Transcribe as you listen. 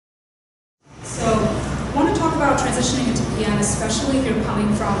transitioning into PM, especially if you're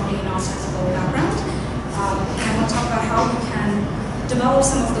coming from a non-technical background. And I want to talk about how you can develop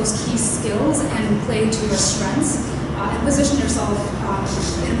some of those key skills and play to your strengths and position yourself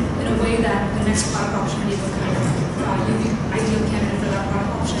in a way that the next product opportunity will kind of you'll be ideal candidate for that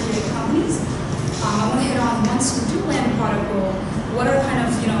product opportunity at companies. I want to hit on, once you do land a product role, what are kind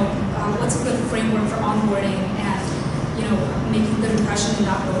of, what's a good framework for onboarding and, making a good impression in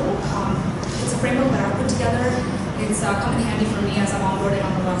that role. It's a framework that I put together. It's come in handy for me as I've onboarded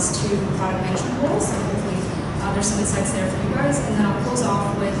on the last 2 product management roles, and hopefully there's some insights there for you guys. And then I'll close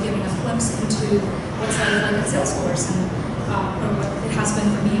off with giving a glimpse into what's like at Salesforce, and or what it has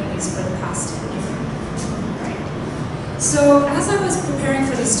been for me at least for the past year. Right. So as I was preparing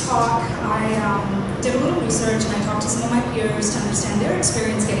for this talk, I did a little research and I talked to some of my peers to understand their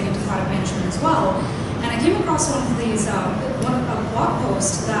experience getting into product management as well. And I came across one of these, a blog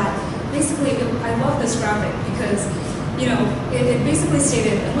post that basically, I love this graphic because, it basically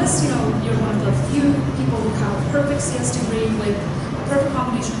stated, unless, you're one of the few people who have a perfect CS degree with a perfect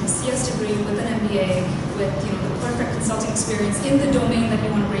combination of a CS degree with an MBA, with, the perfect consulting experience in the domain that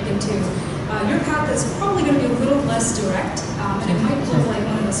you want to break into, your path is probably going to be a little less direct, and it might look like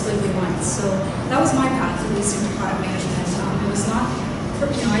one of the squiggly lines. So that was my path, at least into product management. It was not,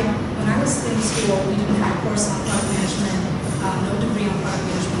 when I was in school, we didn't have a course on product management, no degree on product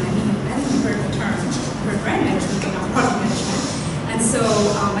management. I hadn't heard the term, heard brand management, but not product management. And so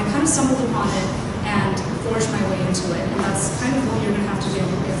I kind of stumbled upon it and forged my way into it. And that's kind of what you're going to have to do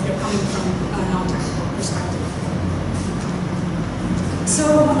if you're coming from a non-technical perspective. So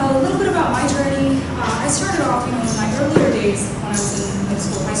a little bit about my journey. I started off, in my earlier days when I was in middle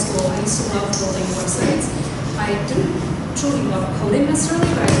school, high school, I used to love building websites. I didn't truly love coding necessarily,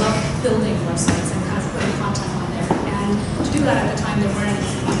 but I loved building websites and kind of putting content on there. And to do that at the time, there weren't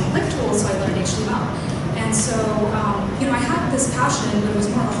any click tools, so I learned HTML. And so, I had this passion, but it was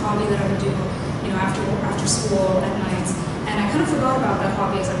more of a hobby that I would do, after school at night. And I kind of forgot about that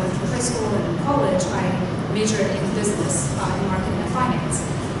hobby as I went through high school and in college. I majored in business, in marketing and finance.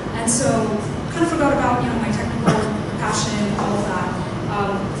 And so, kind of forgot about, my technical passion, all of that.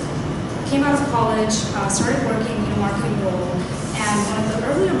 Came out of college, started working in a marketing role, and one of the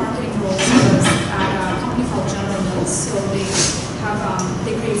earlier marketing roles was at a company called General Mills. So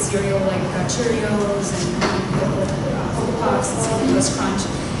they create cereal like Cheerios and Cocoa Puffs and Cinnamon Toast Crunch.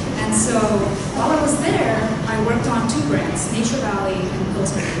 And so while I was there, I worked on 2 brands, Nature Valley and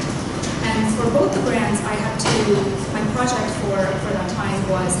Pillsbury. And for both the brands, my project for that time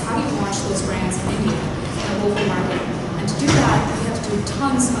was how do you launch those brands in India in a local market. And to do that, we had to do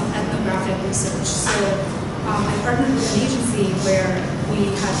tons of ethnographic research. So I partnered with an agency where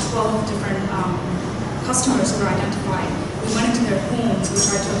we had 12 different customers who were identified. We went into their homes, we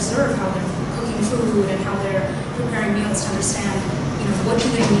tried to observe how they're cooking food and how they're preparing meals to understand, what do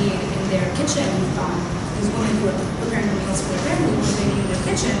they need in their kitchen. These women who were preparing the meals for their family, what do they need in their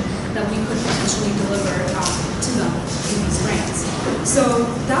kitchen that we could potentially deliver to them in these brands. So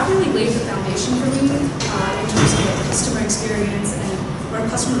that really laid the foundation for me in terms of the customer experience and or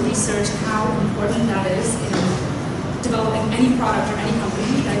customer research and how important that is in developing any product or any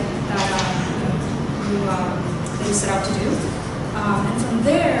company that you set out to do. And from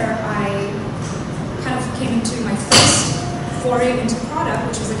there, I kind of came into my first foray into product,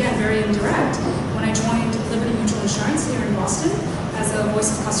 which was again very indirect, when I joined Liberty Mutual Insurance here in Boston as a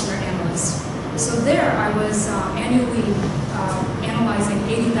voice of customer analyst. So there I was annually analyzing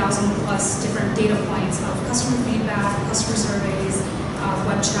 80,000 plus different data points of customer feedback, customer surveys,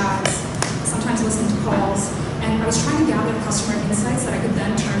 web chats, sometimes listening to calls, and I was trying to gather customer insights that I could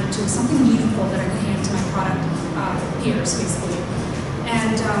then turn into something meaningful that I could hand to my product peers, basically.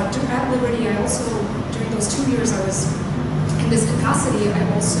 And at Liberty, I also, during those 2 years I was in this capacity,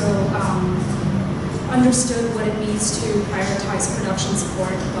 I also understood what it means to prioritize production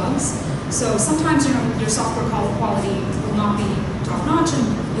support bugs. So sometimes, your software quality will not be top-notch, and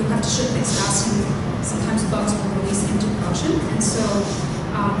you'll have to ship things fast, and sometimes bugs will release into production. And so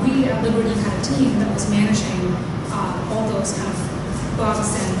we at Liberty had a team that was managing all those kind of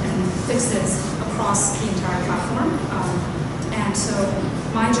bugs and fixes across the entire platform. And so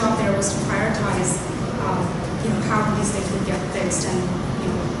my job there was to prioritize, how these things would get fixed and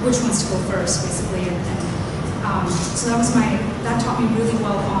which ones to go first, basically. And so that taught me really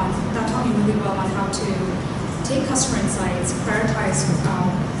well on how to take customer insights, prioritize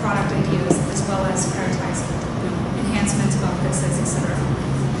product ideas, as well as prioritize enhancements, bug fixes, etc.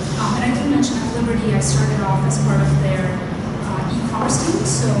 And I did mention at Liberty, I started off as part of their e-commerce team,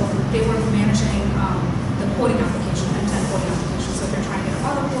 so they were managing the quoting application, end-to-end quoting application. So if you're trying to get a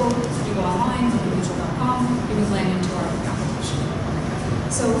product quote, you go online, libertymutual.com, you would land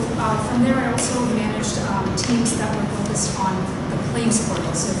So from there, I also managed teams that were focused on the claims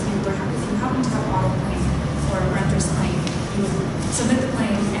portal. So if you happen to have auto claim or a renter's claim, you would submit the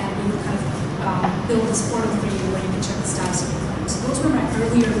claim, and we would kind of build this portal for you where you can check the status of your claim. So those were my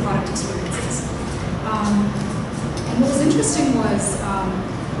earlier product experiences. And what was interesting was,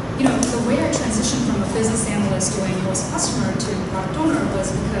 the way I transitioned from a business analyst doing voice customer to product owner was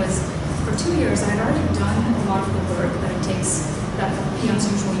because for 2 years I had already done a lot of the work that PMs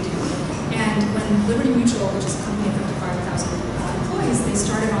usually do. And when Liberty Mutual, which is a company of 55,000 employees, they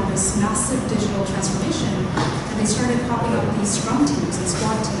started on this massive digital transformation, and they started popping up these scrum teams and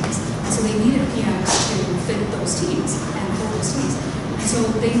squad teams. And so they needed PMs to fit those teams and hold those teams. And so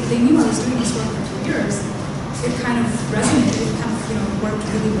they knew I was doing this work for 2 years. It kind of resonated, it kind of worked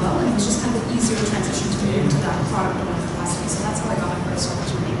really well, and it was just kind of an easier transition to move into that product owner capacity. So that's how I got my first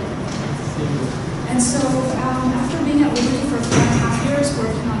opportunity. And so after being at Liberty for 4.5 years,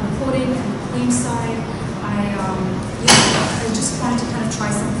 working on the coding and the claims side, I just wanted to kind of try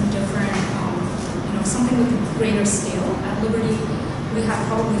something different, something with greater scale. At Liberty, we had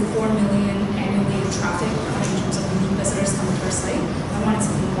probably 4 million annually in traffic in terms of unique visitors coming to our site. I wanted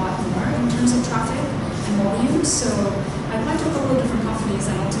something a lot more in terms of traffic and volume. So I applied to a couple of different companies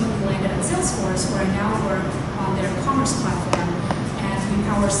and ultimately landed at Salesforce, where I now work on their commerce platform. And we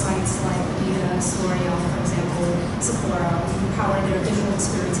power sites like Adidas, L'Oreal, for example, Sephora. We power their digital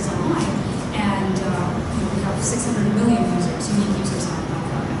experiences online. And we have 600 million users, unique users on our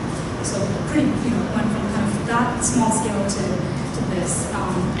platform. So pretty, went from kind of that small scale to this.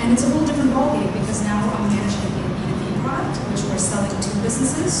 And it's a whole different ballgame because now I'm managing a B2B product, which we're selling to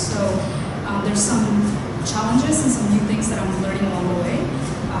businesses. So there's some challenges and some new things that I'm learning along the way,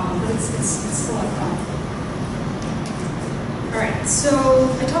 but it's still a lot of fun. All right, so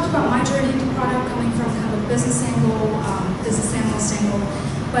I talked about my journey to product coming from kind of a business angle, business analyst angle,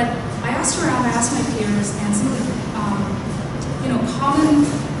 but I asked around, I asked my peers, and some of the common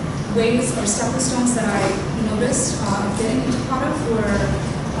ways or stepping stones that I noticed getting into product were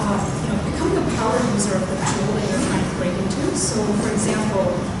becoming a power user of the tool that you're trying to break into. So, for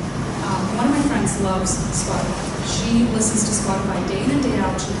example, one of my friends loves Spotify. She listens to Spotify day in and day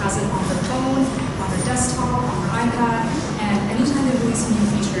out. She has it on her phone, on her desktop, on her iPad, and anytime they release a new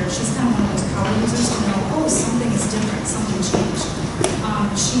feature, she's kind of one of those power users to know, oh, something is different, something changed.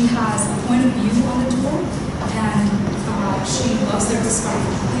 She has a point of view on the tool, and she loves their Discover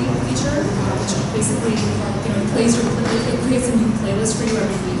feature, which basically it creates a new playlist for you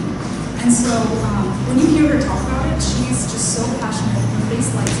every week. And so when you hear her talk about it, she's just so passionate, her face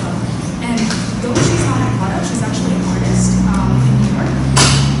lights up. And though she's not a product, she's actually an artist in New York.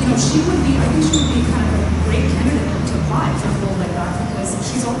 I think she would be kind of a great candidate to apply for a role like that because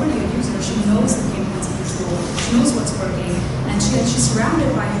she's already a user. She knows the pain points of the tool. She knows what's working, and she's surrounded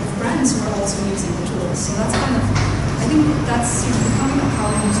by friends who are also using the tools. So that's kind of, I think that's becoming a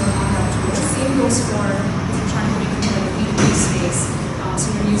power user on that tool. The same goes for if you're trying to break into like a B2B space. So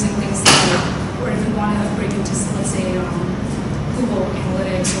you're using things like, or if you want to break into, let's say, Google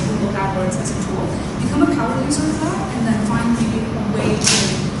Analytics or Google AdWords as a tool, become a power user of that, and then find maybe a way to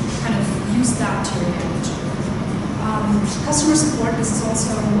kind of use that to your advantage. Customer support, this is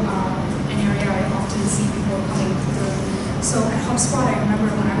also an area I often see people coming through. So at HubSpot, I remember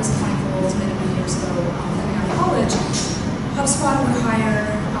when I was applying for roles many years ago, coming out of college, HubSpot would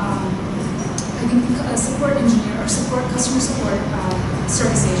hire I think a support engineer or customer support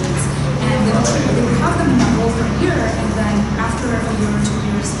service agents, and they would have them in that role for a year, and then after a year or 2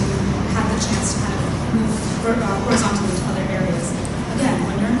 years, you had the chance to kind of move horizontally to other areas. Again,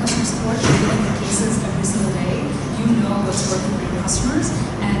 when you're in customer support, you're dealing with cases every single day. You know what's working for your customers,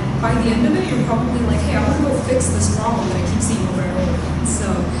 and by the end of it, you're probably like, hey, I want to go fix this problem that I keep seeing over and over again. So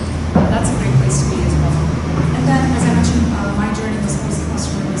that's a great place to be as well. And then, as I mentioned, my journey was always a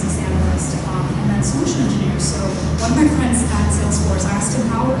customer business analyst, and then solution engineer. So one of my friends at Salesforce, I asked him,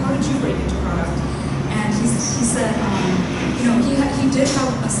 how did you break into product? And he said, he did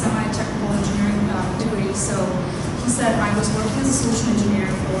have a semi-technical engineering degree. So he said, I was working as a solution engineer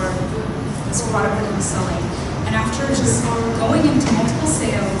for this product that he was selling. And after just going into multiple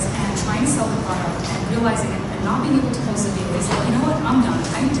sales and trying to sell the product and realizing it and not being able to close the deal, he said, you know what, I'm done.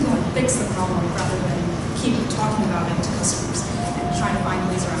 I need to go and fix the problem rather than keep talking about it to customers and trying to find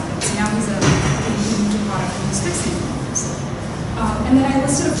ways around it. So now he's a new product and he's fixing problems. And then I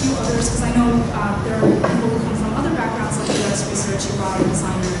listed a few others because I know there are people who come from other backgrounds like UX research, UI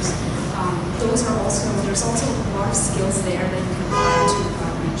designers. There's also a lot of skills there that you can apply to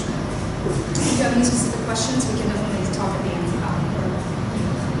product management. If you have any specific questions, we can definitely talk at the end or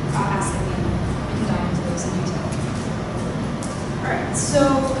ask at the end. We can dive into those in detail. All right.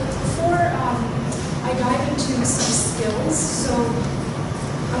 So before I dive into some skills, so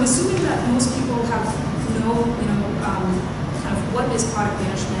I'm assuming that most people know, kind of what is product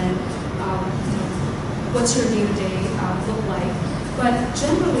management, what's your day-to-day look like. But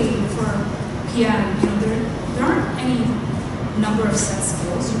generally for PM, there aren't any number of set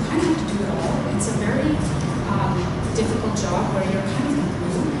skills. You kind of have to do it all. It's a very difficult job where you're kind of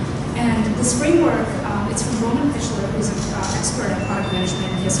blue. And this framework, it's from Roman Fischler, who's an expert at product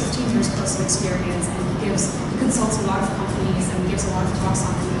management. He has 15 years plus of experience, and he consults a lot of companies and gives a lot of talks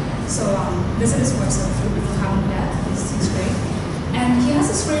on it. So visit his website if you haven't yet. He's great. And he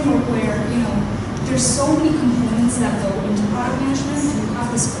has this framework where, there's so many components that go into product management, and you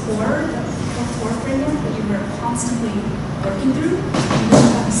have this core framework that you are constantly working through. And then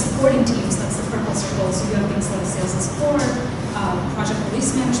you have the supporting teams, that's the purple circle. So you have things like sales and support, project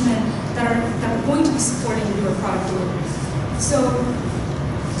release management, that are going to be supporting your product delivery. So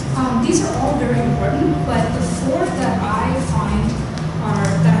these are all very important, but the four that I find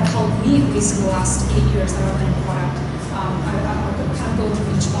that have helped me, at least in the last 8 years that I've been in product, I'll kind of go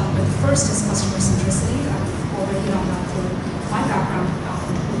through each one, but the first is customer centricity. I've already hit on that through my background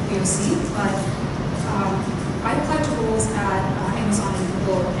with BOC, but I applied to roles at Amazon and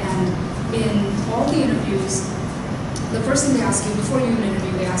Google, and in all the interviews, the first thing they ask you, before you even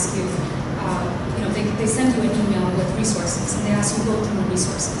interview, they ask you, they send you an email with resources, and they ask you to go through the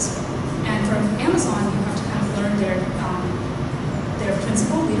resources. And from Amazon, you have to kind of learn their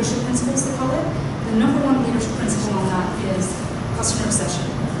principle, leadership principles, they call it. The number one leadership principle on that is customer obsession.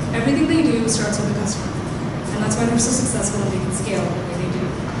 Everything they do starts with the customer. And that's why they're so successful and they can scale the way they do.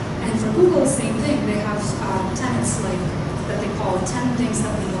 And for Google, same thing. They have tenets that they call 10 things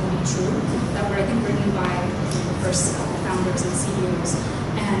that we know to be true, that were, I think, written by the first founders and CEOs.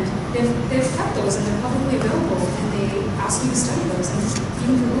 And they've kept those, and they're publicly available, and they ask you to study those. And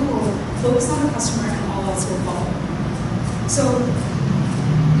even for Google, focus on the customer and all else will follow. So,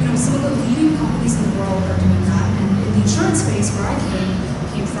 some of the leading companies in the world are doing that. And in the insurance space where I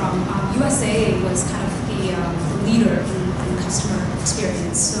came from, USA was kind of the leader in customer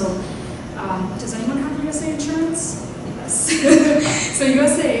experience. So, does anyone have USA insurance? Yes. So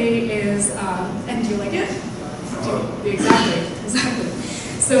USA is, and do you like it? Exactly.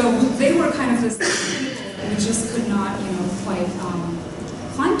 So they were kind of this pinnacle that we just could not, quite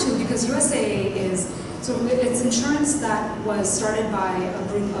climb to, because USA is, so it's insurance that was started by a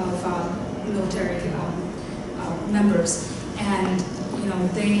group of military members, and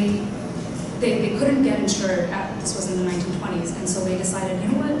they couldn't get insured. This was in the 1920s, and so they decided,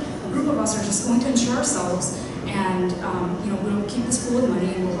 a group of us are just going to insure ourselves, and we'll keep this pool of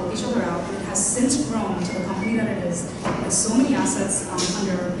money and we'll help each other out. And it has since grown to the company that it is. It has so many assets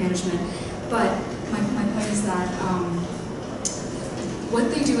under management. But my point is that what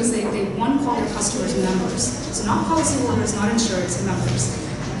they do is they call their customers members. So not policyholders, not insureds, members.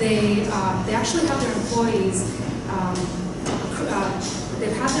 They actually have their employees.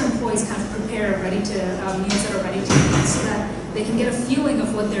 They've had their employees kind of prepare meals that are ready to eat, so that they can get a feeling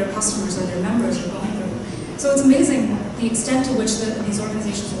of what their customers or their members are going through. So it's amazing the extent to which these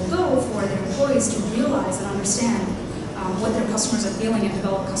organizations will go for their employees to realize and understand what their customers are feeling and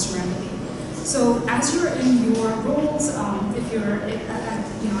develop customer empathy. So as you're in your roles, if you're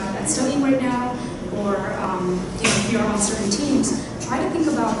at studying right now, or if you're on certain teams, try to think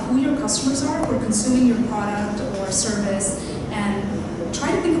about who your customers are who are consuming your product or service, and try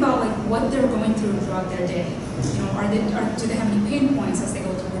to think about what they're going through throughout their day. Do they have any pain points as they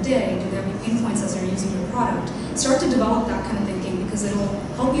go through the day? Do they have any pain points as they're using your product? Start to develop that kind of thinking, because it'll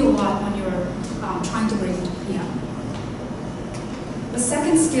help you a lot when you're trying to break into PM. The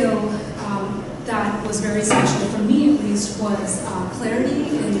second skill that was very essential for me, at least, was clarity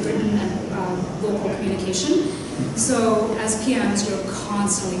in written and vocal communication. So as PMs, you're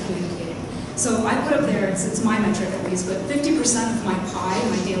constantly communicating. So I put up there, it's my metric at least, but 50% of my pie,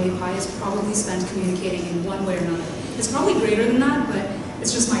 my daily pie, is probably spent communicating in one way or another. It's probably greater than that, but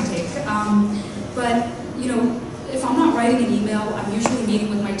it's just my take. But if I'm not writing an email, I'm usually meeting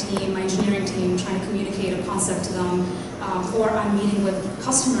with my team, my engineering team, trying to communicate a concept to them, or I'm meeting with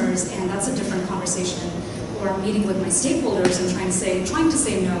customers, and that's a different conversation. Or I'm meeting with my stakeholders and trying to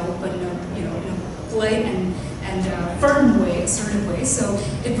say no, but in a polite and firm way, assertive way. So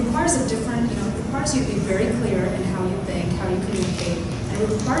it requires it requires you to be very clear in how you think, how you communicate, and it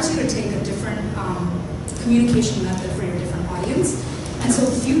requires you to take a different communication method for your different audience. And so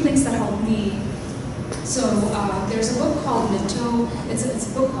a few things that helped me. So there's a book called Minto. It's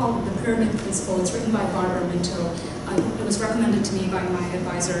a book called The Pyramid Principle. It's written by Barbara Minto. It was recommended to me by my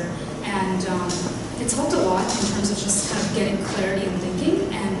advisor. And it's helped a lot in terms of just kind of getting clarity and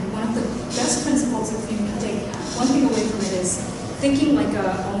thinking. And one of the best principles, if you can take one thing away from it, is thinking like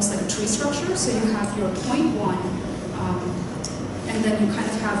almost like a tree structure. So you have your point one, and then you kind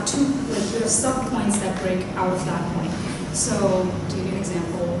of have two, like you have sub-points that break out of that point. So to give you an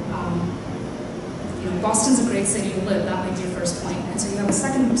example, Boston's a great city to live. That might be your first point. And so you have a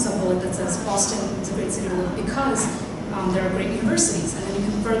second sub-bullet that says Boston is a great city to live because there are great universities. And then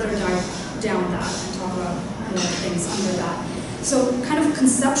you can further dive down that and talk about things under that. So kind of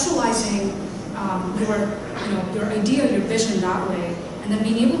conceptualizing your idea, your vision that way, and then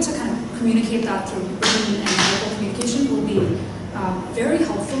being able to kind of communicate that through written and verbal communication will be very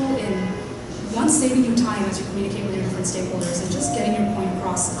helpful in, one, saving you time as you communicate with your different stakeholders and just getting your point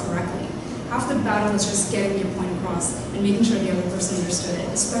across correctly. Half the battle is just getting your point across and making sure the other person understood it,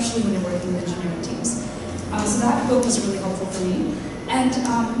 especially when you're working with engineering teams. So that book was really helpful for me. And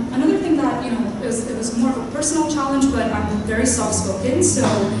another thing that, it was more of a personal challenge, but I'm very soft-spoken, so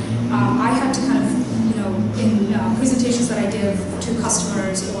I had to kind of, in presentations that I give to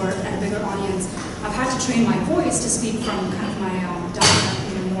customers or at a bigger audience, I've had to train my voice to speak from kind of my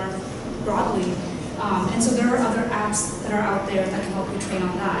dialect, more broadly. And so there are other apps that are out there that can help you train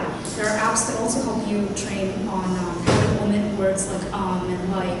on that. There are apps that also help you train on how to omit words like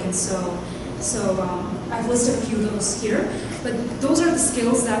and like, and so I've listed a few of those here. But those are the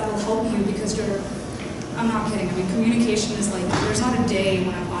skills that will help you because I'm not kidding, I mean, communication is like, there's not a day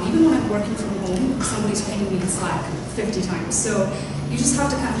when I'm on, even when I'm working from home, somebody's pinging me in Slack 50 times. So you just have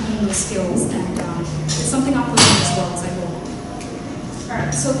to kind of hone those skills, and it's something I'm learning as well as I go along.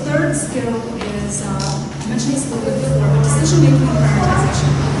 Alright, so third skill is, I mentioned this a little bit before, but decision-making and prioritization.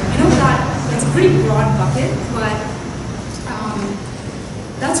 I know that's a pretty broad bucket, but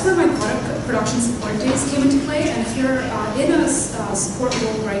that's where my product production support days came into play. And if you're in a support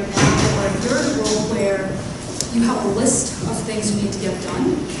role right now, or if you're in a role where you have a list of things you need to get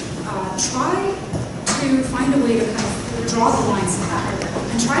done, try to find a way to kind of draw the line somehow.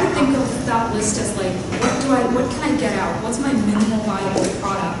 And try to think of that list as like, what can I get out? What's my minimal viable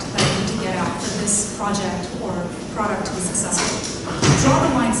product that I need to get out for this project or product to be successful? Draw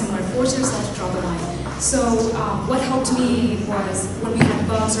the line somewhere, force yourself to draw the line. So what helped me was when we had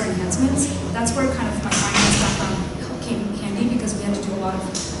bugs or enhancements, that's where kind of my finance background came handy because we had to do a lot of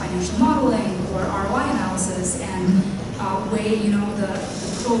financial modeling or ROI analysis and weigh the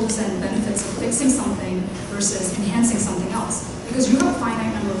pros and benefits of fixing something versus enhancing something else. Because you have a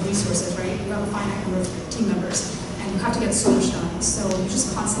finite number of resources, right? You have a finite number of team members, and you have to get so much done. So you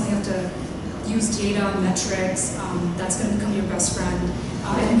just constantly have to use data, metrics. That's going to become your best friend.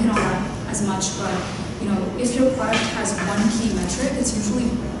 I didn't hit on that as much, but if your product has one key metric, it's usually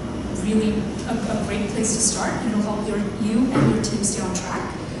really a great place to start, and it'll help you and your team stay on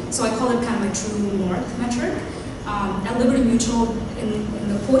track. So I call it kind of my true north metric. At Liberty Mutual, in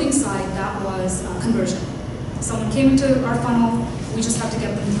the quoting side, that was conversion. Someone came into our funnel, we just have to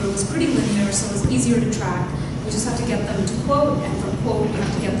get them through. It was pretty linear, so it was easier to track. We just have to get them to quote, and from quote, we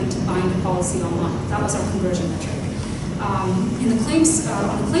have to get them to bind a policy online. That was our conversion metric. On the claims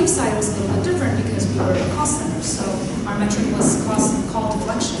side, it was a little bit different because we were a cost center. So our metric was cost call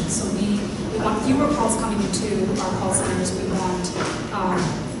deflection. So we want fewer calls coming into our call centers. We want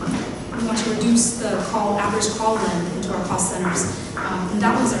to reduce the average call length into our cost centers. And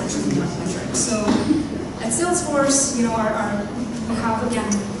that was our true north metric. So at Salesforce, we have,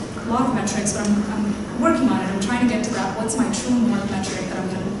 again, a lot of metrics, but I'm working on it. I'm trying to get to that. What's my true north metric that I'm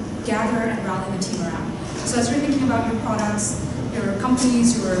going to gather and rally the team around? So as you're thinking about your products, your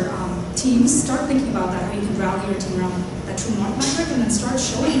companies, your teams, start thinking about that, how you can rally your team around that true north metric, and then start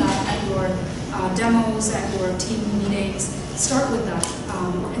showing that at your demos, at your team meetings. Start with that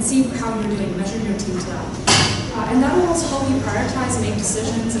and see how you're doing, measure your team to that. And that will also help you prioritize, make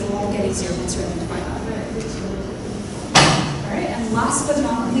decisions, and it will all get easier once you identify that. All right, and last but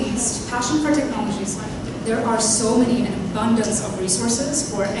not least, passion for technologies. There are so many, an abundance of resources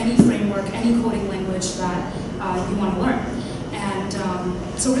for any framework, any coding language that you want to learn. And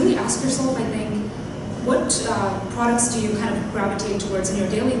so really ask yourself, I think, what products do you kind of gravitate towards in your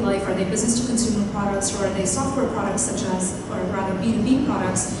daily life? Are they business-to-consumer products, or are they software products such as, or rather B2B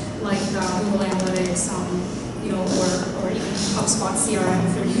products like Google Analytics, or even HubSpot CRM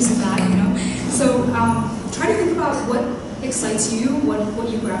if you're using that, So try to think about what excites you, what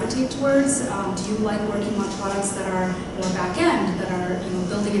you gravitate towards. Do you like working on products that are more back-end, that are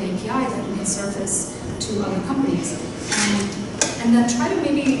building an API that you can surface to other companies? And then try to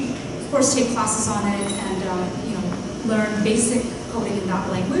maybe, of course, take classes on it and learn basic coding in that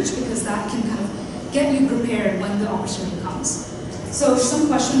language, because that can kind of get you prepared when the opportunity comes. So some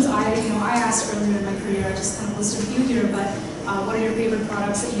questions I asked earlier in my career, I just kind of listed a few here, but what are your favorite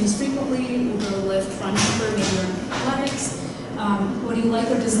products that you use frequently? Uber, Lyft, Run Number, maybe you're in athletics. What do you like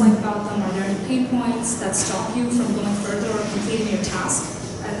or dislike about them? Are there any pain points that stop you from going further or completing your task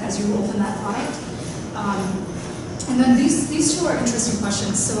as you open that product? And then these two are interesting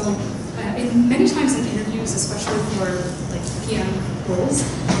questions. So many times in interviews, especially for like PM roles,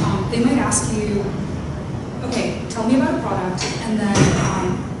 they might ask you, okay, tell me about a product, and then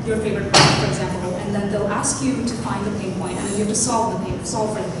your favorite product, for example, and then they'll ask you to find the pain point, and then you have to solve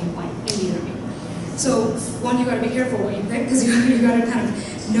for the pain point in the interview. So one, you got to be careful what you pick, because you got to kind of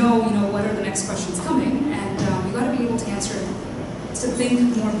know what are the next questions coming, and you got to be able to answer, to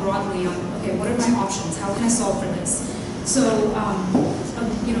think more broadly on, okay, what are my options? How can I solve for this? So,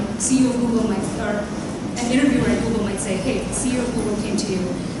 CEO of Google might, or an interviewer at Google might say, hey, the CEO of Google came to you,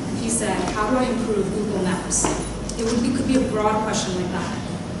 and he said, how do I improve Google Maps? Could be a broad question like that.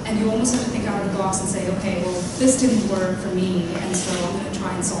 And you almost have to think out of the box and say, okay, well, this didn't work for me, and so I'm going to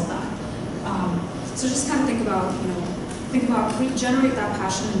try and solve that. So just kind of think about, generate that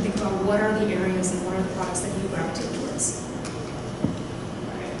passion and think about what are the areas and what are the products that you gravitate towards.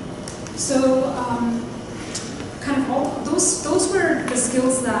 So kind of all those were the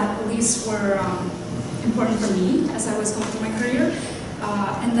skills that at least were important for me as I was going through my career.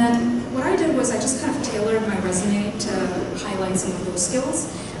 And then what I did was I just kind of tailored my resume to highlight some of those skills.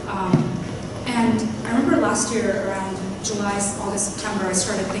 And I remember last year around July, August, September, I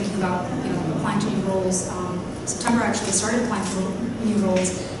started thinking about applying to new roles. September actually started applying to new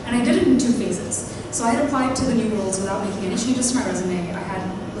roles, and I did it in 2 phases. So I had applied to the new roles without making any changes to my resume. I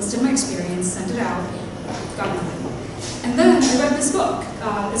had listed my experience, sent it out, got nothing. And then I read this book.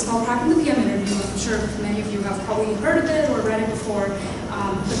 It's called Cracking the PM Interview. I'm sure many of you have probably heard of it or read it before.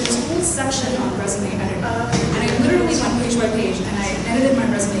 But there's a whole section on resume editing. And I literally went page by page, and I edited my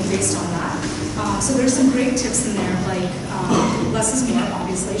resume based on that. So there's some great tips in there, like less is more,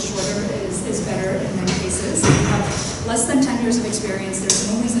 obviously. Shorter is better in many cases. If you have less than 10 years of experience,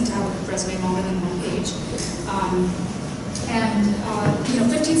 there's no reason to have a resume longer than 1 page.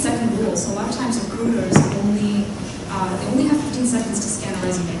 15-second rule. So a lot of times recruiters only have 15 seconds to scan a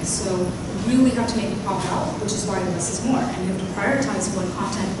resume. So you really have to make it pop out, which is why less is more. And you have to prioritize what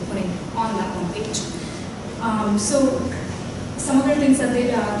content you're putting on that 1 page. So some other things that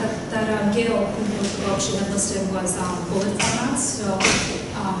Gail, who wrote the book, she had listed was bullet formats. So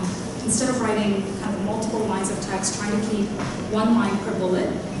instead of writing kind of multiple lines of text, trying to keep 1 line per bullet,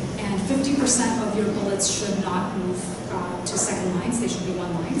 and 50% of your bullets should not move to second lines. They should be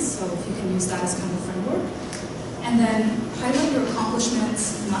 1 line. So if you can use that as kind of a framework. And then highlight your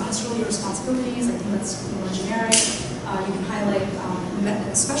accomplishments, not necessarily your responsibilities. I think that's more generic. You can highlight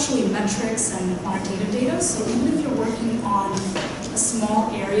especially metrics and quantitative data. So even if you're working on a small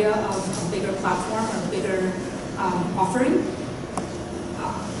area of a bigger platform or a bigger offering,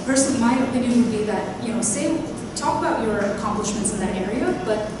 personally, my opinion would be that, talk about your accomplishments in that area,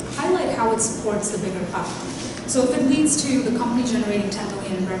 but highlight how it supports the bigger platform. So if it leads to the company generating 10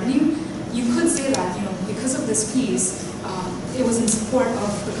 million in revenue, you could say that, because of this piece, it was in support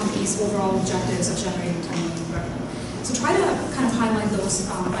of the company's overall objectives of generating 10 million in revenue. So try to kind of highlight those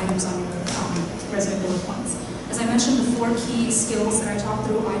items on your resume bullet points. As I mentioned, the 4 key skills that I talked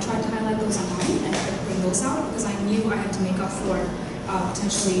through, I tried to highlight those on mine and bring those out because I knew I had to make up for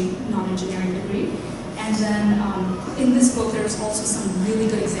potentially non-engineering degree. And then in this book, there's also some really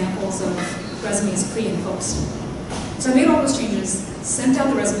good examples of resumes pre and post. So I made all those changes, sent out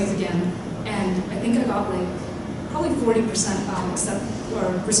the resumes again, and I think I got probably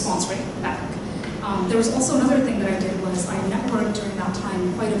 40% response rate back. There was also another thing that I did was I networked during that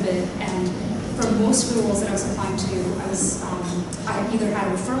time quite a bit, and for most roles that I was applying to, I either had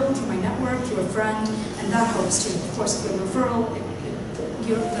a referral through my network, through a friend, and that helps too. Of course, if you have a referral,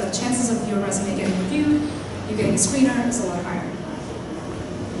 the chances of your resume getting reviewed, you getting a screener is a lot higher.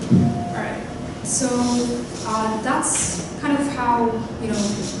 All right, so that's kind of how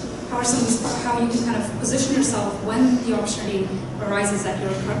how you can kind of position yourself when the opportunity arises at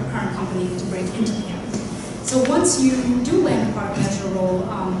your current company to break into PM. So once you do land a product manager role,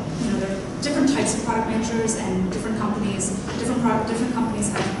 there are different types of product managers and different companies. Different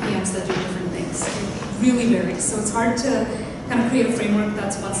companies have PMs that do different things. It really varies. So it's hard to kind of create a framework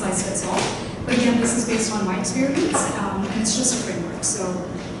that's one size fits all. But again, this is based on my experience, and it's just a framework. So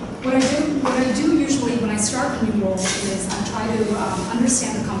what I do usually when I start a new role is I try to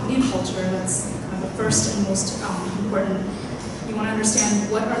understand the company and culture. That's kind of the first and most important. You want to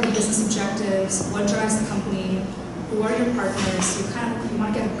understand what are the business objectives, what drives the company, who are your partners. You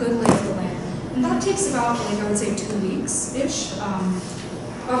want to get a good lay of the land. And that takes about, like, I would say 2 weeks-ish.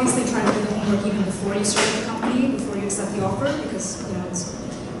 Obviously, try to do the homework even before you start the company, before you accept the offer, because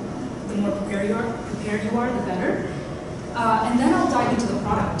the more prepared you are, the better. And then I'll dive into the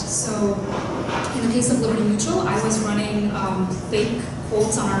product. So, in the case of Liberty Mutual, I was running fake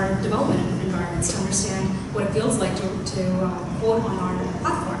quotes on our development environments to understand what it feels like to quote on our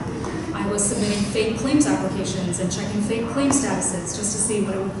platform. I was submitting fake claims applications and checking fake claim statuses just to see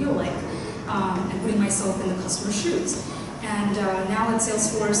what it would feel like, and putting myself in the customer's shoes. And now at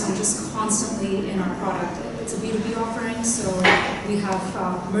Salesforce, I'm just constantly in our product. It's a B2B offering, so we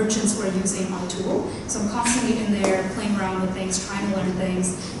have merchants who are using our tool. So I'm constantly in there playing around with things, trying to learn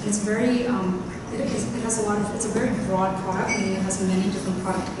things. And it's very, it's a very broad product, meaning it has many different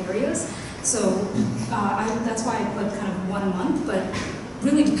product areas. So that's why I put kind of 1 month, but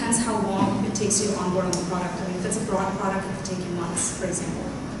really depends how long it takes you to onboard on the product. I mean, if it's a broad product, it could take you months, for example.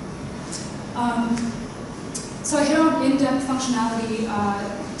 So I hit on in-depth functionality,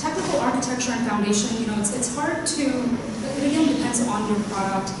 technical architecture and foundation. It's hard to, it again depends on your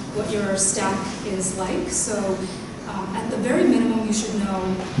product, what your stack is like. So at the very minimum, you should know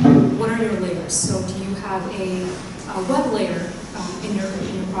what are your layers. So do you have a web layer in your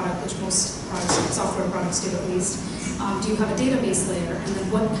product, which most software products do at least? Do you have a database layer? And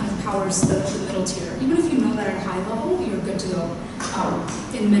then what kind of powers the middle tier? Even if you know that at a high level, you're good to go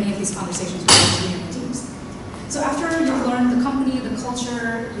in many of these conversations with engineering teams. So after you've learned the company, the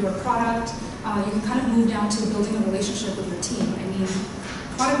culture, your product, you can kind of move down to building a relationship with your team. I mean,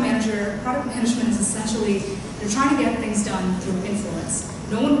 product management is essentially, you're trying to get things done through influence.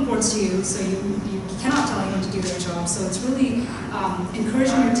 No one reports to you, so you cannot tell anyone to do their job. So it's really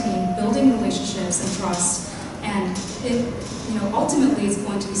encouraging your team, building relationships and trust, and it ultimately is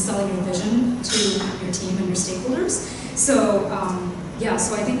going to be selling your vision to your team and your stakeholders. So yeah,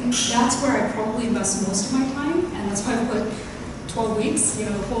 so I think that's where I probably invest most of my time, and that's why I put 12 weeks, the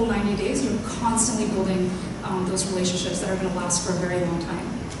whole 90 days. You're constantly building those relationships that are going to last for a very long time.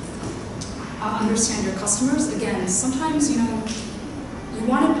 Understand your customers. Again, sometimes you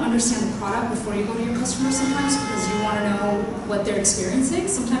want to understand the product before you go to your customers sometimes, because you want to know what they're experiencing.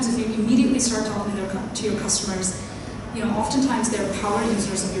 Sometimes if you immediately start talking to your customers, oftentimes they're power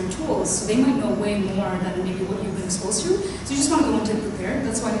users of your tools, so they might know way more than maybe what you've been exposed to. So you just want to go into it prepared.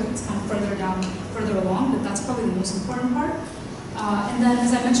 That's why it's kind of further along, but that's probably the most important part. And then,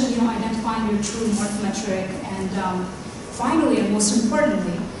 as I mentioned, identifying your true north metric, and finally, and most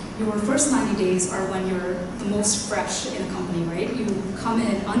importantly, your first 90 days are when you're the most fresh in a company, right? You come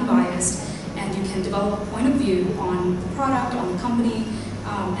in unbiased, and you can develop a point of view on the product, on the company,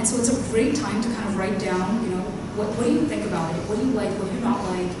 and so it's a great time to kind of write down, what do you think about it? What do you like? What do you not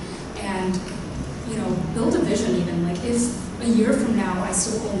like? And build a vision even. Like, if a year from now I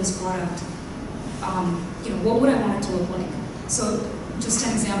still own this product, what would I want it to look like? So, just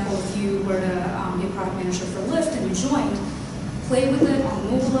an example: if you were to be a product manager for Lyft and you joined, play with it on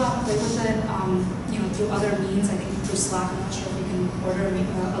the mobile app, play with it, through other means. I think through Slack. I'm not sure if you can order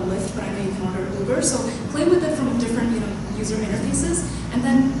a Lyft, but I know you can order Uber. So play with it from different user interfaces, and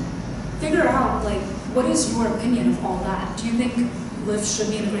then figure out what is your opinion of all that. Do you think Lyft should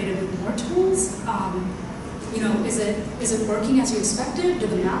be integrated with more tools? Is it working as you expected? Do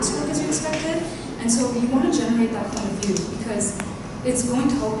the maps work as you expected? And so you want to generate that point of view, because it's going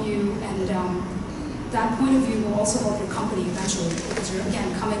to help you, and that point of view will also help your company eventually, because you're,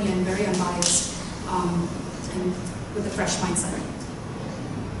 again, coming in very unbiased and with a fresh mindset.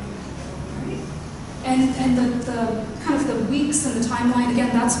 And the kind of the weeks and the timeline,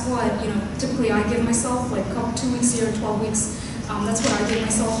 again, that's what typically I give myself, like 2 weeks here, 12 weeks. That's what I give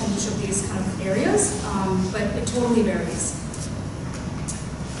myself in each of these kind of areas, but it totally varies.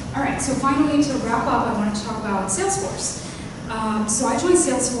 All right, so finally, to wrap up, I wanted to talk about Salesforce. So I joined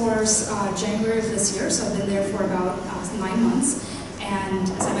Salesforce January of this year, so I've been there for about 9 months. And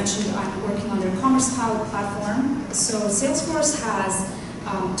as I mentioned, I'm working on their Commerce Cloud platform. So Salesforce has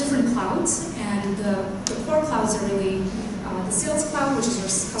different clouds, and the core clouds are really the Sales Cloud, which is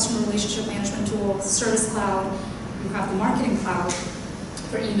your customer relationship management tool, Service Cloud. You have the Marketing Cloud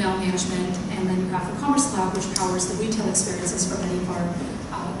for email management, and then you have the Commerce Cloud, which powers the retail experiences for many of our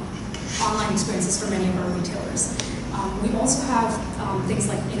online experiences for many of our retailers. We also have things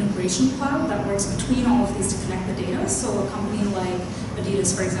like Integration Cloud that works between all of these to connect the data. So a company like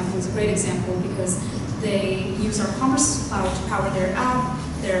Adidas, for example, is a great example, because they use our Commerce Cloud to power their app,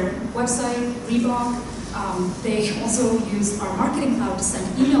 their website, Reebok. They also use our Marketing Cloud to send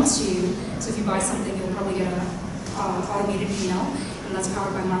emails to you. So if you buy something, you'll probably get an automated email, and that's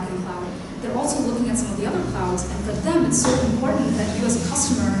powered by Marketing Cloud. They're also looking at some of the other clouds, and for them, it's so important that you as a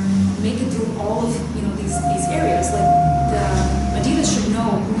customer make it through all of these areas. Like Adidas should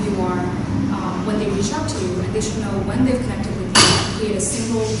know who you are when they reach out to you, and they should know when they've connected with you and create a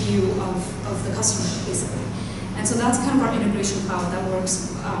single view of the customer, basically. And so that's kind of our integration cloud that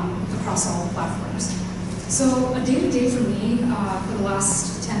works across all platforms. So a day-to-day for me for the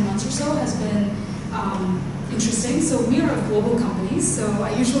last 10 months or so has been interesting. So we are a global company, so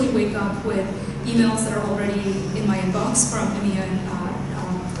I usually wake up with emails that are already in my inbox from EMEA and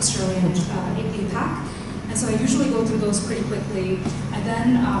Australia and APAC. And so I usually go through those pretty quickly. I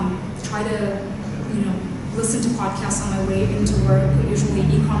then try to, listen to podcasts on my way into work, usually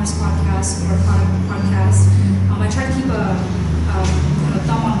e-commerce podcasts or product podcasts. I try to keep a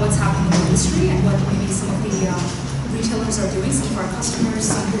thumb on what's happening in the industry and what maybe some of the retailers are doing, some of our customers,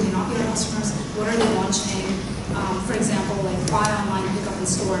 some who may not be our customers, what are they launching? For example, like buy online, pick up in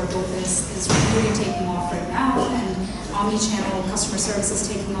store, BOPIS is really taking off right now, and omni-channel customer service is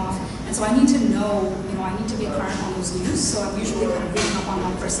taking off. And so I need to know, I need to be current on those news. So I'm usually kind of reading up on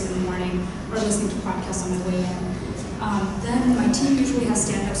that first thing in the morning or listening to podcasts on my way in. Then my team usually has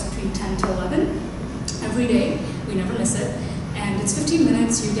stand-ups between 10 to 11 every day. We never miss it. And it's 15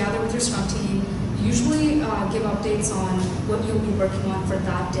 minutes. You gather with your Scrum team. You usually give updates on what you'll be working on for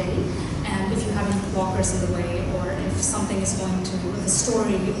that day. And if you have any blockers in the way, or if something is going to, if a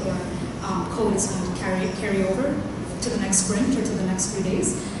story or code is going to carry over to the next sprint or to the next few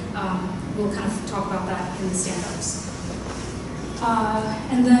days, we'll kind of talk about that in the stand-ups.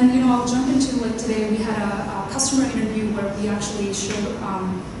 And then, I'll jump into, like today we had a customer interview where we actually showed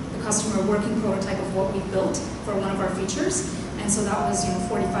the customer a working prototype of what we built for one of our features. And so that was,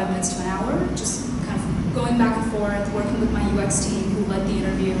 45 minutes to an hour, just kind of going back and forth, working with my UX team who led the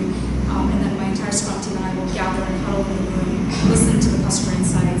interview, and then my entire Scrum team and I will gather and huddle in the room, listen to the customer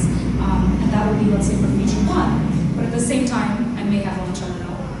insights, and that would be, let's say, for feature one. But at the same time, I may have lunch, I don't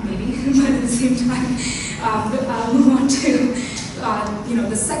know, maybe, but at the same time, I'll move on to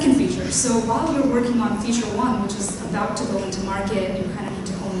the second feature. So while you're working on feature one, which is about to go into market, you kind of need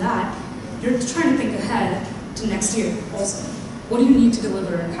to hone that, you're trying to think ahead to next year also. What do you need to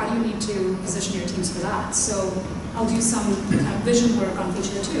deliver? How do you need to position your teams for that? So I'll do some kind of vision work on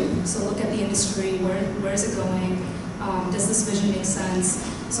feature two. So look at the industry, where is it going? Does this vision make sense?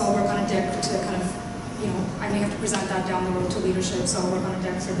 So I'll work on a deck to kind of, I may have to present that down the road to leadership, so I'll work on a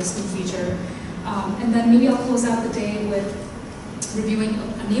deck for this new feature. And then maybe I'll close out the day with reviewing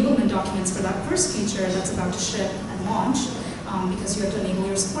enablement documents for that first feature that's about to ship and launch, because you have to enable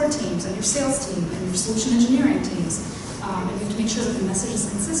your support teams and your sales team and your solution engineering teams. And you have to make sure that the message is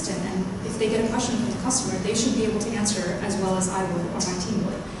consistent, and if they get a question from the customer, they should be able to answer as well as I would or my team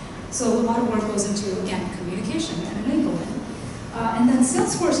would. So a lot of work goes into, again, communication and enablement. And then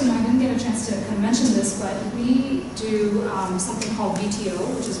Salesforce, I didn't get a chance to kind of mention this, but we do something called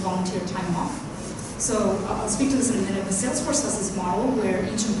VTO, which is volunteer time off. So I'll speak to this in a minute, but Salesforce has this model where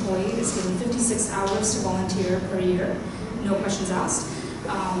each employee is given 56 hours to volunteer per year, no questions asked.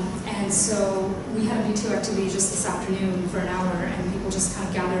 And so we had a VTO activity just this afternoon for an hour, and people just kind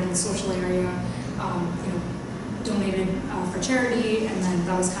of gathered in the social area, donated for charity, and then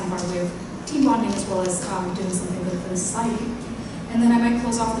that was kind of our way of team bonding as well as doing something good for the society. And then I might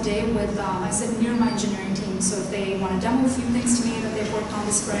close off the day with, I sit near my engineering team, so if they want to demo a few things to me that they've worked on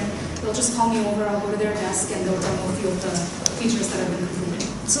this sprint, they'll just call me over, I'll go to their desk, and they'll demo a few of the features that have been completed.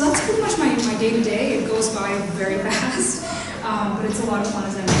 So that's pretty much my day-to-day. It goes by very fast, but it's a lot of fun,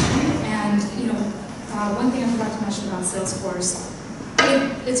 as I mentioned. And one thing I forgot to mention about Salesforce,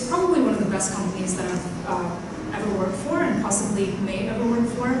 it's probably one of the best companies that I've ever worked for, and possibly may ever work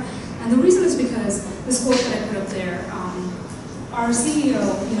for. And the reason is because this quote that I put up there, our CEO,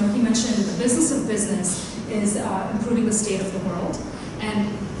 he mentioned the business of business is improving the state of the world. And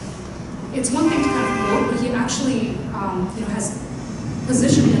it's one thing to kind of quote, but he actually has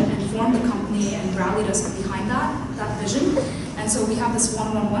positioned it and formed the company and rallied us behind that vision. And so we have this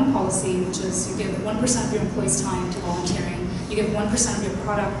one-on-one policy, which is you give 1% of your employees' time to volunteering, you give 1% of your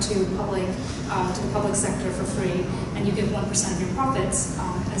product to the public sector for free, and you give 1% of your profits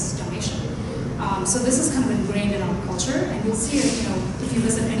as a donation. So this is kind of ingrained in our culture, and you'll see it, if you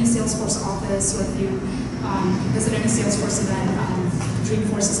visit any Salesforce office, or if you visit any Salesforce event,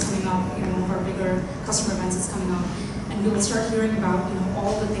 Dreamforce is coming up, one of our bigger customer events is coming up, and you'll start hearing about,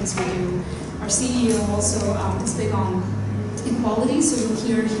 all the things we do. Our CEO also is big on equality, so you'll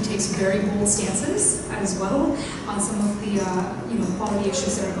hear he takes very bold stances as well on some of the, quality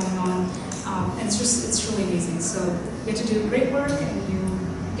issues that are going on, and it's really amazing. So you get to do great work, and you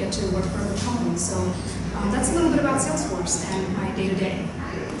get to work for a good company. So that's a little bit about Salesforce and my day-to-day.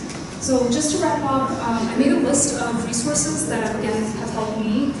 So just to wrap up, I made a list of resources that, again, have helped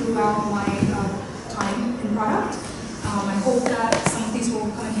me throughout my time in product. I hope that some of these will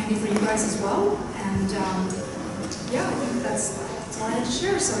come in handy for you guys as well. And yeah, I think that's all I had to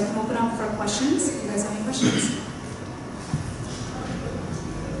share. So I can open up for questions. If you guys have any questions?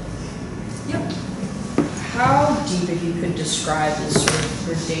 Yep. How deep, if you could describe this sort of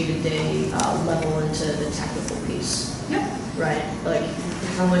your day-to-day level into the technical piece? Yep. Right? Like,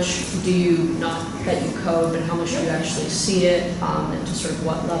 how much do you, not that you code, but how much do you actually see it? And to sort of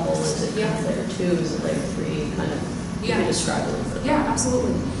what level is it? Kind of layer 2? Is it layer 3? Kind of, you could describe it a little bit. Yeah,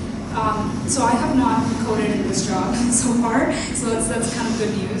 absolutely. So I have not coded in this job so far, so that's kind of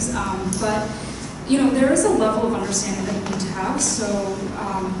good news. But you know, there is a level of understanding that you need to have. So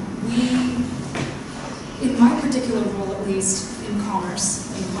in my particular role, at least in the commerce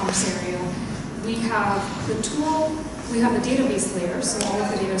area, we have the tool, we have the database layer, so all of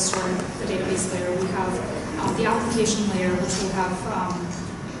the data is stored in the database layer. We have the application layer, which will have,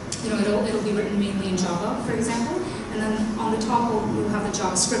 you know, it'll be written mainly in Java, for example. And then on the top, we'll have the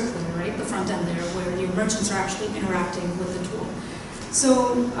JavaScript layer, right, the front end layer, where your merchants are actually interacting with the tool.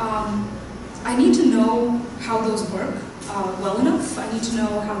 So I need to know how those work well enough. I need to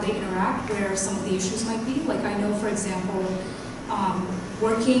know how they interact, where some of the issues might be. Like I know, for example,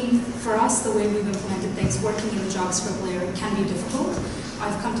 working for us, the way we've implemented things, working in the JavaScript layer can be difficult.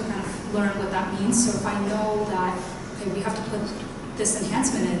 I've come to kind of learn what that means. So if I know that, okay, we have to put this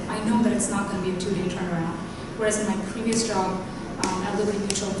enhancement in, I know that it's not going to be a 2-day turnaround. Whereas in my previous job at Liberty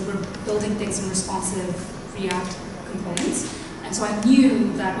Mutual, we were building things in responsive React components. And so I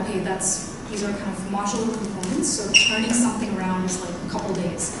knew that, okay, these are kind of modular components, so turning something around is like a couple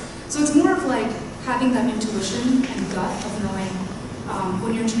days. So it's more of like having that intuition and gut of knowing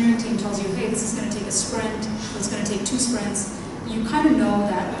when your engineering team tells you, hey, this is going to take a sprint, or it's going to take 2 sprints, you kind of know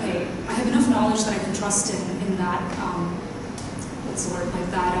that, okay, I have enough knowledge that I can trust in that, what's the word, like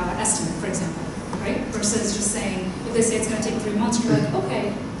that estimate, for example, right? Versus just saying, if they say it's going to take 3 months, you're like,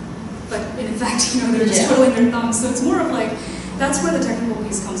 okay, but in fact, you know, they're just twiddling their thumbs. So it's more of like, that's where the technical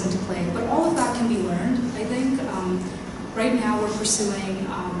piece comes into play. But all of that can be learned, I think. Right now we're pursuing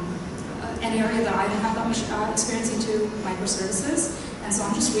an area that I don't have that much experience into, microservices. And so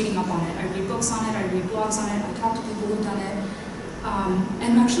I'm just reading up on it. I read books on it, I read blogs on it, I talk to people who've done it.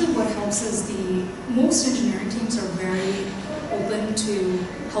 And actually what helps is most engineering teams are very open to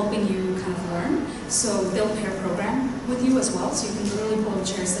helping you kind of learn. So they'll pair program with you as well. So you can literally pull up a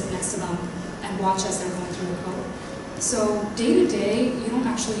chair, sit next to them, and watch as they're going through the code. So day to day, you don't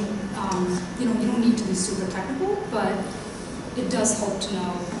actually, you don't need to be super technical, but it does help to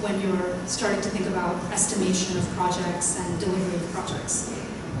know when you're starting to think about estimation of projects and delivery of projects.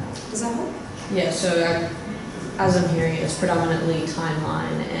 Does that help? Yeah, so as I'm hearing it, it's predominantly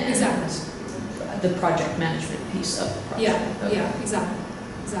timeline and the project management piece of the project. Yeah, okay. Yeah, exactly.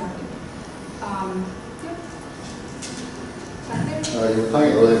 You were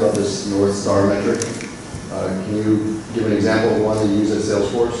talking earlier about this North Star metric. Can you give an example of one that you use at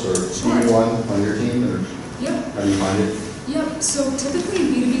Salesforce, or even one on your team? Or how do you find it? Yep, so typically in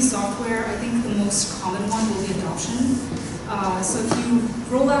B2B software, I think the most common one will be adoption. So if you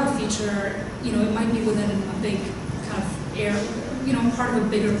roll out a feature, you know, it might be within a big kind of part of a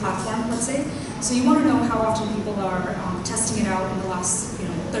bigger platform, let's say. So you want to know how often people are testing it out in the last,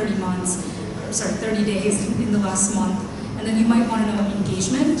 30 days in the last month. And then you might want to know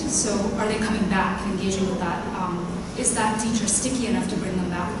engagement. So are they coming back and engaging with that? Is that feature sticky enough to bring them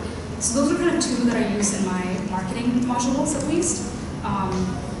back? So those are kind of 2 that I use in my marketing modules, at least.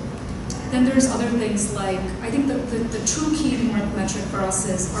 Then there's other things like, I think the true key to metric for us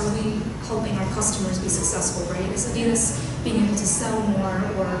is, are we helping our customers be successful, right? Is Adidas being able to sell more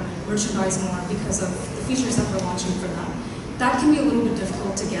or merchandise more because of the features that we're launching for them? That can be a little bit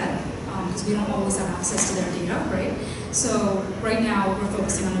difficult to get because we don't always have access to their data, right? So right now we're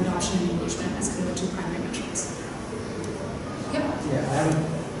focusing on adoption and engagement as kind of the 2 primary metrics. Yep. Yeah,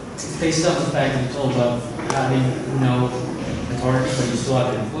 based on the fact you told about having no authority but you still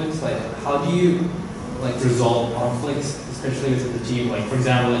have influence, like how do you resolve conflicts, especially with the team? Like for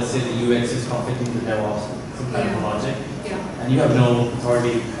example, let's say the UX is conflicting with DevOps, some kind of logic, and you have no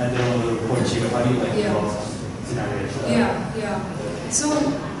authority and they don't want to report to you. How do you resolve scenarios?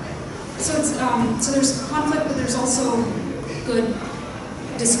 So there's conflict, but there's also good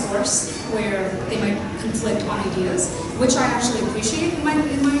discourse where they might conflict on ideas, which I actually appreciate in my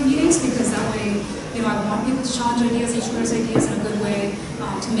meetings, because that way, I want people to challenge ideas, each other's ideas in a good way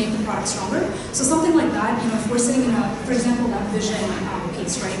to make the product stronger. So something like that, if we're sitting in for example, that vision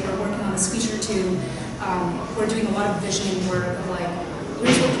piece, right? We're working on this feature too. We're doing a lot of visioning work of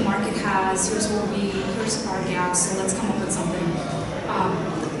here's what the market has, here's our gaps, so let's come up with something.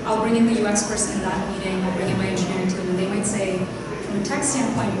 I'll bring in the UX person in that meeting, I'll bring in my engineering team, and they might say, from a tech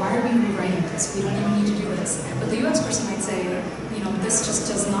standpoint, why are we rewriting this? We don't even need to do this. But the UX person might say, this just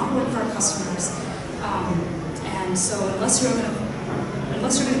does not work for our customers. And so unless you're going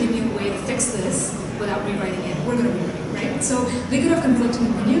to give me a way to fix this without rewriting it, we're going to rewrite it, right? So they could have conflicting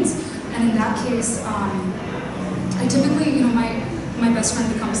opinions, and in that case, I typically, my best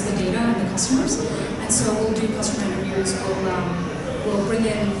friend becomes the data and the customers, and so we'll do customer interviews. We'll bring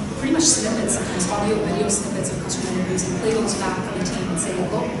in pretty much snippets, sometimes audio, video snippets of customer interviews, and play those back from the team and say,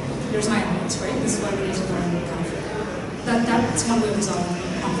 look, here's my evidence, right? This is what we need to learn. That's one way of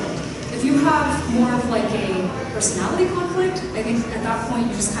resolving conflict. If you have more of like a personality conflict, I think at that point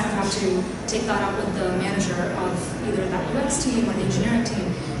you just kind of have to take that up with the manager of either that UX team or the engineering team.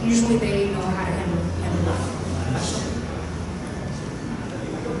 And usually they know how to handle that question.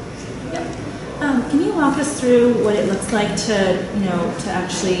 Can you walk us through what it looks like to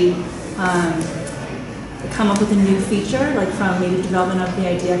actually come up with a new feature, like from maybe development of the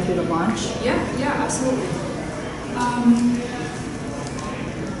idea through the launch? Yeah, absolutely.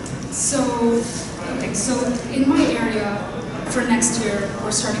 So in my area for next year,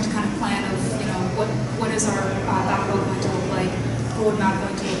 we're starting to kind of plan of what is our backlog going to look like, roadmap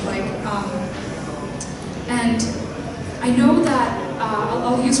going to look like, and I know that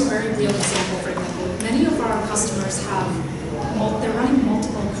I'll use a very real example. For example, many of our customers they're running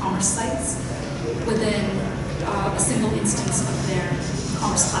multiple commerce sites within a single instance of their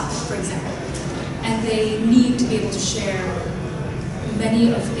commerce platform, for example, and they need to be able to share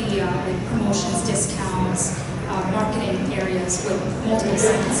many of the promotions, discounts, marketing areas with multiple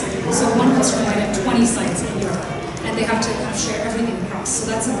sites. So one customer might have 20 sites in Europe, and they have to kind of share everything across.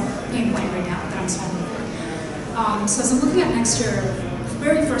 So that's a pain point right now that I'm solving for. So as I'm looking at next year, the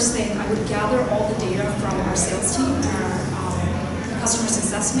very first thing, I would gather all the data from our sales team and our customer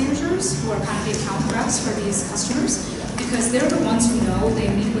success managers, who are kind of the account reps for these customers, because they're the ones who know. They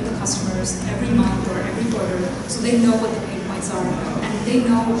meet with the customers every month or every quarter, so they know what the pain points are, and they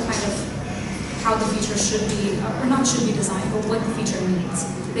know kind of how the feature should be, or not should be designed, but what the feature needs.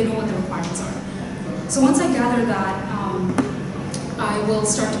 They know what the requirements are. So once I gather that, I will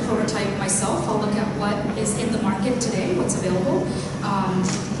start to prototype myself. I'll look at what is in the market today, what's available,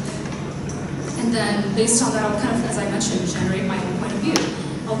 and then based on that, I'll kind of, as I mentioned, generate my own point of view.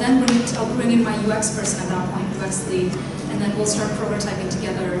 I'll bring in my UX person at that point, UX lead, and then we'll start prototyping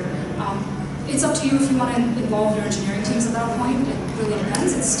together. It's up to you if you want to involve your engineering teams at that point. It really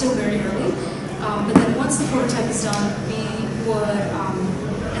depends. It's still very early. But then once the prototype is done, we would,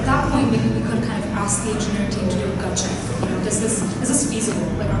 at that point, maybe we could kind of ask the engineering team to do a gut check. Is this feasible?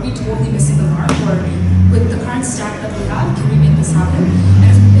 Like, are we totally missing the mark? Or with the current stack that we have, can we make this happen?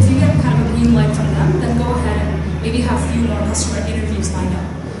 And if you get kind of a green light from them, then go ahead and maybe have a few more customer interviews lined up.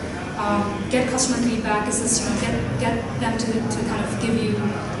 Get customer feedback. Is this, get them to kind of give you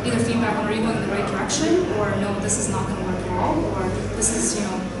either feedback on are you going in the right direction, or no, this is not going to work at all, or this is,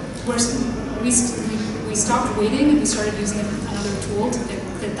 we stopped waiting and we started using another tool to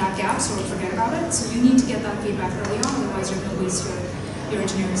fit that gap, so we'll forget about it. So you need to get that feedback early on, otherwise you're going to waste your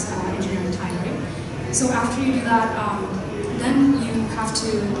engineering time, right? So after you do that, then you have to,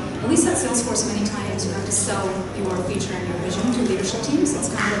 at least at Salesforce many times, you have to sell your feature and your vision to leadership teams. It's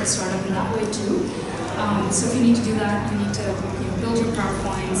kind of like a startup in that way too. So if you need to do that, you need to build your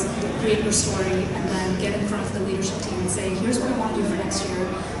PowerPoints, create your story, and then get in front of the leadership team and say, here's what I want to do for next year.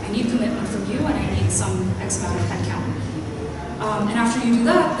 I need commitment from you, and I need some X amount of headcount. And after you do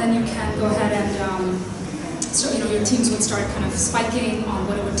that, then you can go ahead and, so your teams would start kind of spiking on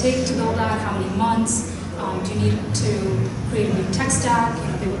what it would take to build that, how many months, do you need to create a new tech stack,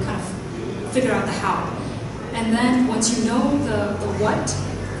 they would kind of figure out the how. And then once you know the what,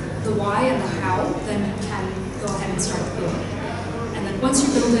 the why, and the how, then you can go ahead and start the build. And then once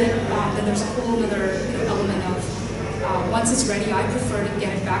you build it, then there's a whole other element of, once it's ready, I prefer to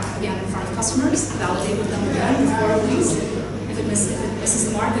get it back again in front of customers, validate with them again before release. If it misses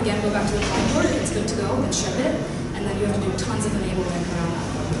the mark, again, go back to the drawing board, if it's good to go, then ship it, and then you have to do tons of enablement around that.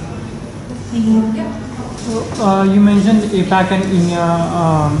 Thank you. Yeah. So you mentioned APAC and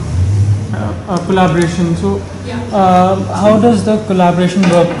EMEA collaboration. So how does the collaboration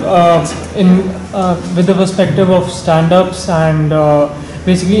work with the perspective of stand-ups and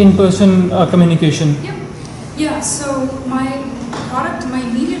basically in-person communication? Yeah, so my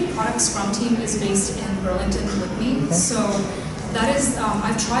immediate product Scrum team is based in Burlington with me. Okay. So that is,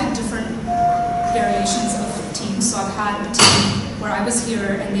 I've tried different variations of teams. So I've had a team where I was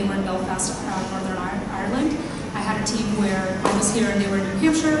here and they were in Belfast, Northern Ireland. I I had a team where I was here and they were in New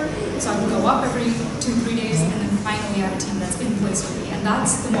Hampshire, so I would go up every 2-3 days, and then finally I have a team that's in place with me. And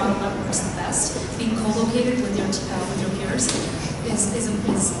that's the model that works the best. Being co-located with your peers is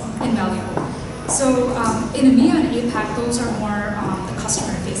invaluable. So in EMEA and APAC, those are more the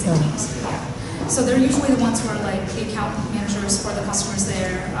customer-facing teams. So they're usually the ones who are like the account managers for the customers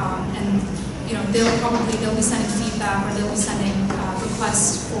there, and they'll be sending feedback, or they'll be sending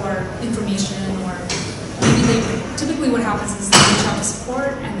requests for information, or maybe typically what happens is they reach out to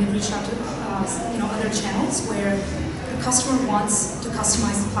support, and they reach out to other channels where the customer wants to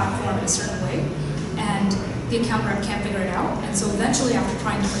customize the platform in a certain way, and the account rep can't figure it out, and so eventually after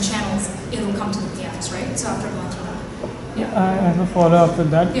trying different channels, it'll come to the PMs, right? So after going through that. I have a follow-up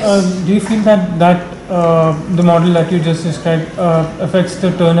with that. Yes. Do you feel that the model that you just described affects the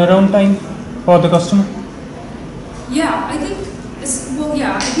turnaround time for the customer? Yeah, I think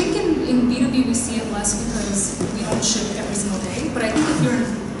in B2B we see it less because we don't ship every single day. But I think if you're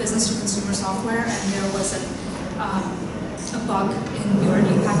in business-to-consumer software and there was a bug in your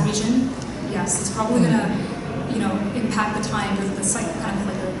APAC region, yes, it's probably going to impact the time because the cycle, kind of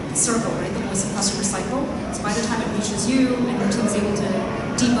like a circle, right? The voice of customer cycle. So by the time it reaches you and your team is able to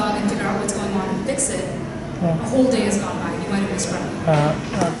debug and figure out what's going on and fix it, a whole day has gone by. You might have missed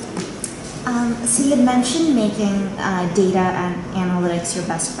So you had mentioned making data and analytics your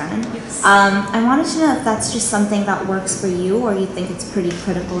best friend. Yes. I wanted to know if that's just something that works for you, or you think it's pretty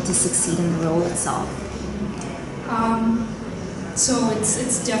critical to succeed in the role itself. So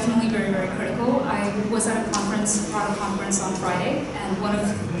it's definitely very, very critical. I was at a product conference on Friday, and one of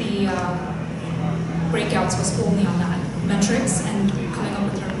the breakouts was only on that, metrics and coming up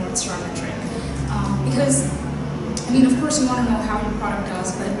with your North Star metric. Because, of course you want to know how your product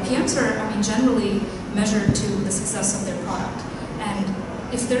does, but PMs are, generally measured to the success of their product. And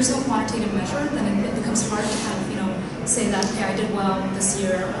if there's no quantitative measure, then it becomes hard to kind of, say that, okay, I did well this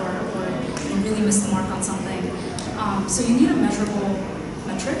year, or really missed the mark on something. So you need a measurable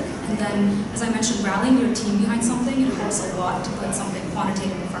metric, and then, as I mentioned, rallying your team behind something, it helps a lot to put something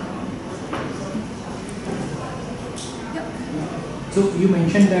quantitative in front of them. Yep. So you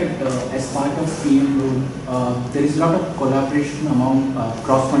mentioned that as part of PM role, there is a lot of collaboration among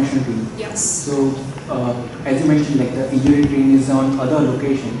cross-functional teams. Yes. So as you mentioned, like the engineering team is on other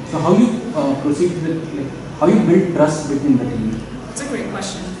locations. So how you proceed with, how you build trust within the team? It's a great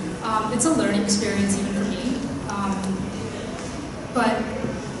question. It's a learning experience even for me. But,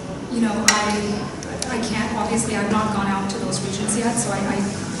 I can't, obviously I've not gone out to those regions yet, so I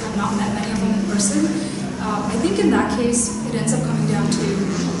have not met many of them in person. I think in that case, it ends up coming down to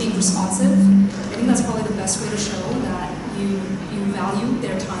being responsive. I think that's probably the best way to show that you value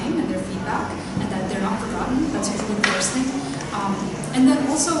their time and their feedback, and that they're not forgotten. That's usually the first thing. And then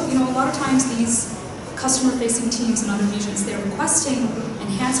also, a lot of times these customer-facing teams in other regions, they're requesting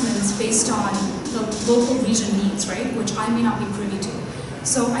enhancements based on the local region needs, right? Which I may not be privy to.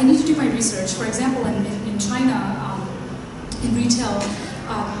 So I need to do my research. For example, in China, in retail,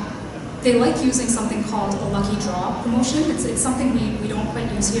 they like using something called a lucky draw promotion. It's something we don't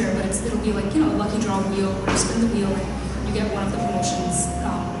quite use here, but it'll be like, a lucky draw wheel where you spin the wheel and you get one of the promotions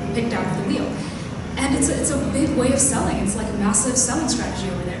picked out of the wheel. And it's a big way of selling. It's like a massive selling strategy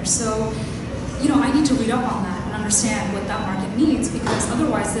over there. So, I need to read up on that and understand what that market needs, because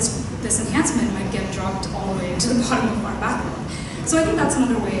otherwise this enhancement might get dropped all the way to the bottom of our backlog. So I think that's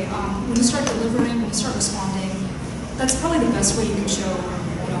another way. When you start delivering, when you start responding, that's probably the best way you can show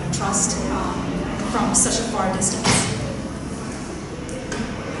trust from such a far distance.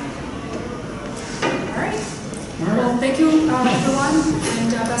 All right. Well, thank you everyone,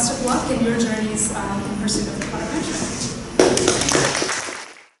 and best of luck in your journeys in pursuit of the product management.